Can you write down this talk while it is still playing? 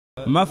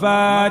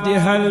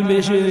مفاتيح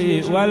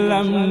البشر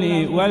والأمن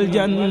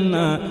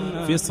والجنة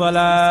في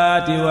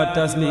الصلاة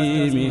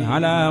والتسليم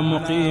على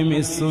مقيم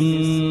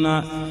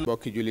السنة.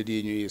 mbokki jullit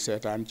yi ñuy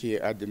seetaan ci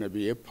àddina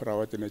bi yëpp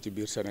rawatina ci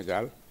biir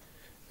Sénégal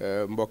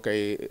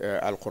mbokkay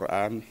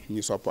Alxurane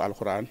ñi sopp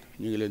Alxurane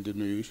ñu ngi leen di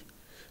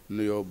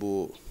nuyoo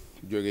bu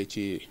jóge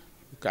ci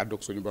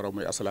kàddug suñu borom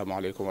muy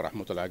asalaamaaleykum wa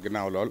rahmatullah.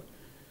 ginnaaw lool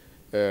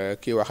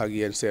kii wax ak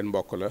yéen seen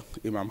mbokk la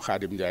imam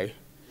Khadim Ndiaye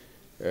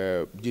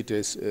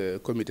jiite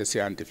comité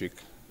scientifique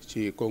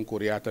ci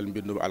concours yaatal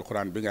mbindum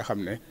Alxurane bi nga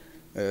xam ne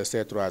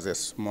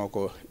C3S moo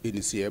ko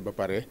initié ba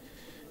pare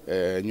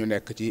ñu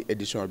nekk ci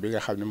édition bi nga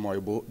xam ne mooy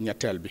bu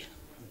ñetteel bi.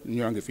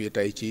 ñoo ngi fii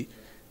tey ci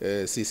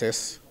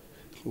 6S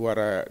war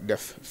a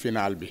def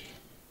final bi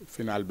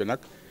nag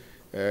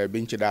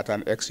biñ ci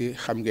daataan egsi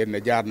xam ngeen ne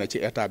jaar na ci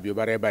étape yu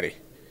baree bari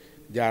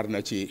jaar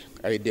na ci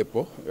ay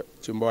dépôt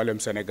ci mboolem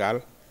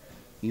Sénégal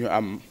ñu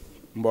am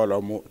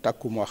mbooloo mu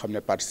takku moo xam ne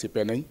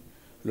participé nañ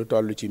lu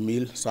toll ci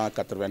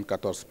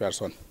 1194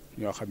 personnes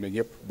ñoo xam ne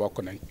ñëpp bokk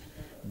nañ.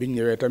 biñ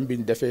ñëwee tam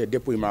biñ defee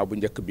dépouillement bu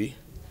njëkk bi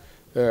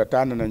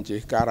tànn nañ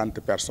ci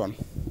 40 personnes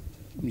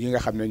yi nga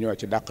xam ne ñoo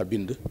ci dàq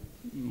bind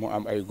mu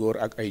am ay góor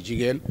ak ay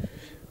jigéen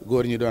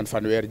góor ñi doon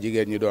fanweer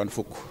jigéen ñi doon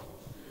fukk.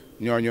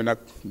 ñooñu nag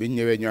biñ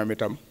ñëwee ñoom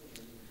itam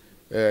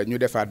ñu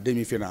defaat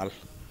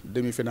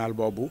demi-finale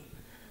boobu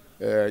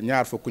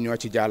ñaar fukk ñoo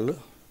ci jàll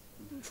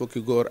fukki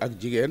góor ak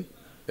jigéen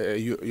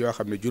yoo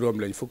xam ne juróom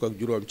lañ fukk ak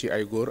juróom ci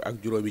ay góor ak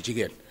juróomi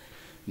jigéen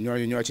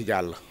ñooñu ñoo ci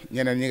jàll.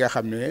 ñeneen ñi nga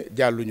xam ne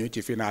jàlluñu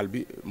ci final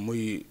bi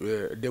muy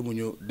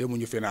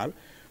demuñu final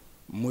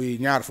muy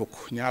ñaar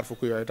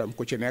fukk yooyu itam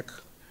ku ci nekk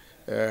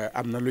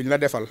am na lu ñu la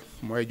defal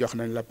mooy jox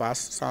nañ la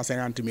paas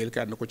 150 000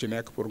 kenn ku ci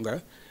nekk pour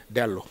nga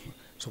dellu.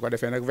 su ko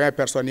defee nag 20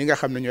 personnes yi nga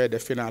xam ne ñooy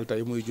def final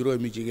tey muy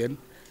juróomi jigéen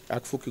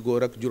ak fukki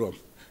góor ak juróom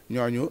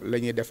ñooñu la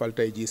ñuy defal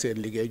tey jii seen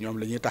liggéey ñoom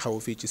la ñuy taxaw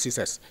fii ci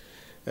 6S.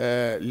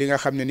 li nga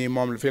xam ne nii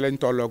moom fi lañ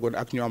tolloogoon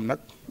ak ñoom nag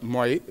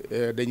mooy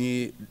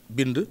dañuy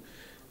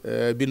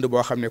bind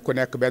boo xam ne ku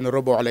nekk benn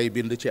rubu lay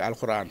bind ci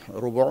Alxuraan.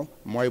 rubu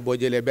mooy boo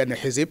jëlee benn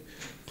xisib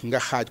nga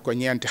xaaj ko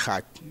ñeenti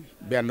xaaj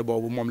benn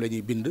boobu moom la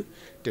ñuy bind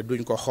te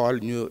duñ ko xool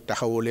ñu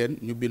taxawu leen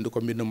ñu bind ko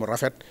mbind mu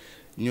rafet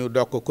ñu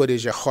doog ko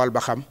corriger xool ba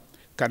xam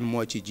kan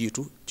moo ci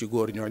jiitu ci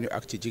góor ñooñu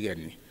ak ci jigéen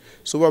ñi.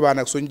 su boobaa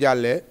nag suñ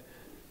jàllee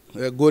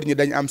góor ñi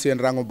dañ am seen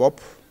rangu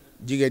bopp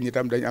jigéen ñi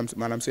tam dañ am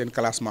maanaam seen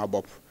classement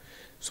bopp.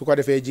 su ko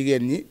defee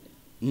jigéen ñi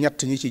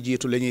ñett ñi ci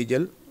jiitu la ñuy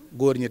jël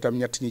góor ñi tam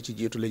ñett ñi ci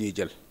jiitu la ñuy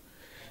jël.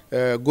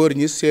 góor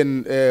ñi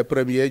seen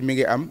premier mi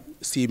ngi am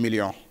 6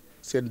 millions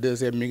seen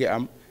deuxième mi ngi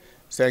am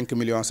 5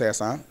 millions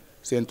 500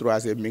 seen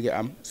troisième mi ngi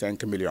am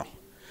 5 millions.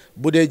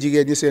 bu dee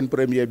jigéen ñi seen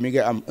premier mi ngi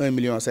am 1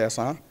 million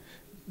 500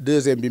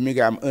 deuxième bi mi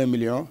ngi am 1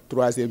 million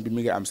troisième bi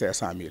mi ngi am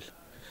 500 000.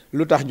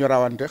 lu tax ñu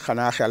rawante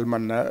xanaa xel mën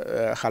na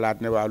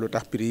xalaat ne waaw lu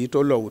tax prix yi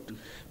tolloowut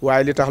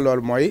waaye li tax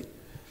loolu mooy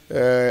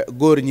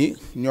góor ñi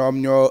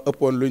ñoom ñoo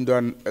ëppoon luñ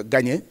doon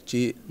gagné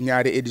ci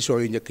ñaari édition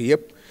yu njëkk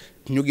yépp.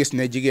 ñu gis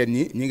ne jigéen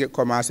ñi ngi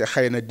commencé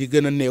xëy na di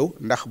gën a néew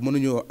ndax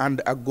mënuñu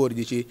ànd ak góor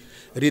ñi ci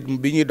rythme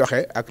bi ñuy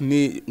doxee ak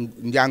ni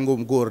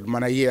njàngum góor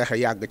mën a yéexe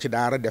yàgg ci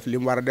daara def li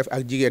mu war a def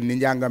ak jigéen ni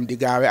njàngam di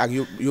gaawe ak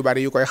yu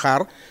bari yu koy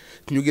xaar.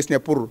 ñu gis ne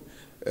pour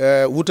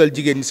wutal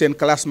jigéen ñi seen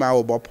classement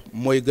wu bopp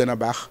mooy gën a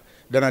baax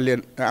dana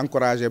leen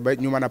encouragé ba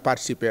ñu mën a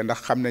participer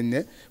ndax xam nañ ne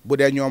bu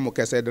dee ñoomu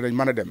kese danañ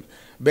mën a dem.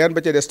 benn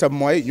ba ca des tam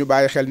mooy ñu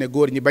bàyyi xel ne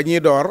góor ñi ba ñuy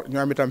door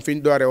ñoom itam fi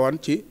ñu doore woon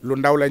ci lu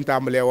ndaw lañ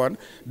tàmbalee woon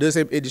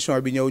deuxième édition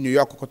bi ñëw ñu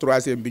yokk ko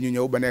troisième bi ñu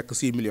ñëw ba nekk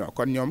 6 millions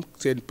kon ñoom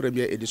seen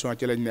première édition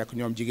ci lañ nekk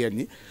ñoom jigéen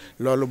ñi.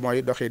 loolu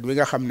mooy doxin wi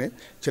nga xam ne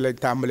ci lañ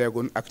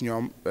tàmbaleegun ak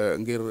ñoom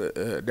ngir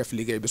def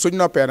liggéey bi suñ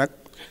noppee nag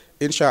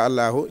incha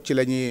allahu ci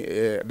la ñuy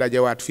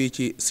dajewaat fii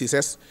ci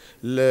 6S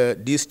le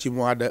 10 ci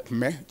mois de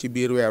mai ci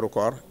biir weeru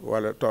koor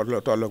wala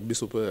tolloog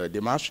bisub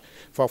dimanche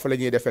foofu la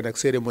ñuy defee nag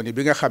cérémonie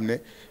bi nga xam ne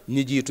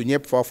ñi jiitu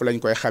ñëpp foofu lañ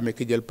koy xamee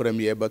ki jël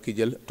premier ba ki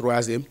jël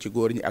troisième ci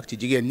góor ñi ak ci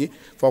jigéen ñi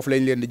foofu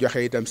lañ leen di joxe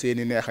itam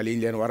seeni neexal yi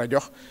ñu leen war a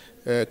jox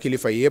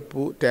kilifa yëpp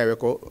teewe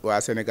ko waa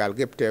Sénégal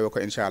gépp teewe ko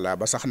incha allah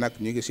ba sax nag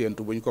ñu ngi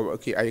séentu buñ ko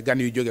kii ay gan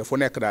yu jóge fu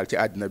nekk daal ci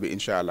àddina bi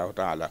incha allahu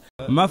taala.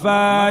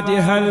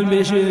 mafatihal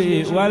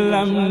bishri wal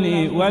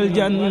amni wal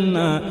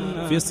janna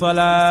fi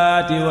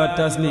salaati wa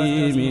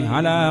taslimi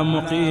ala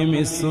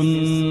muqimi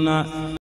sunna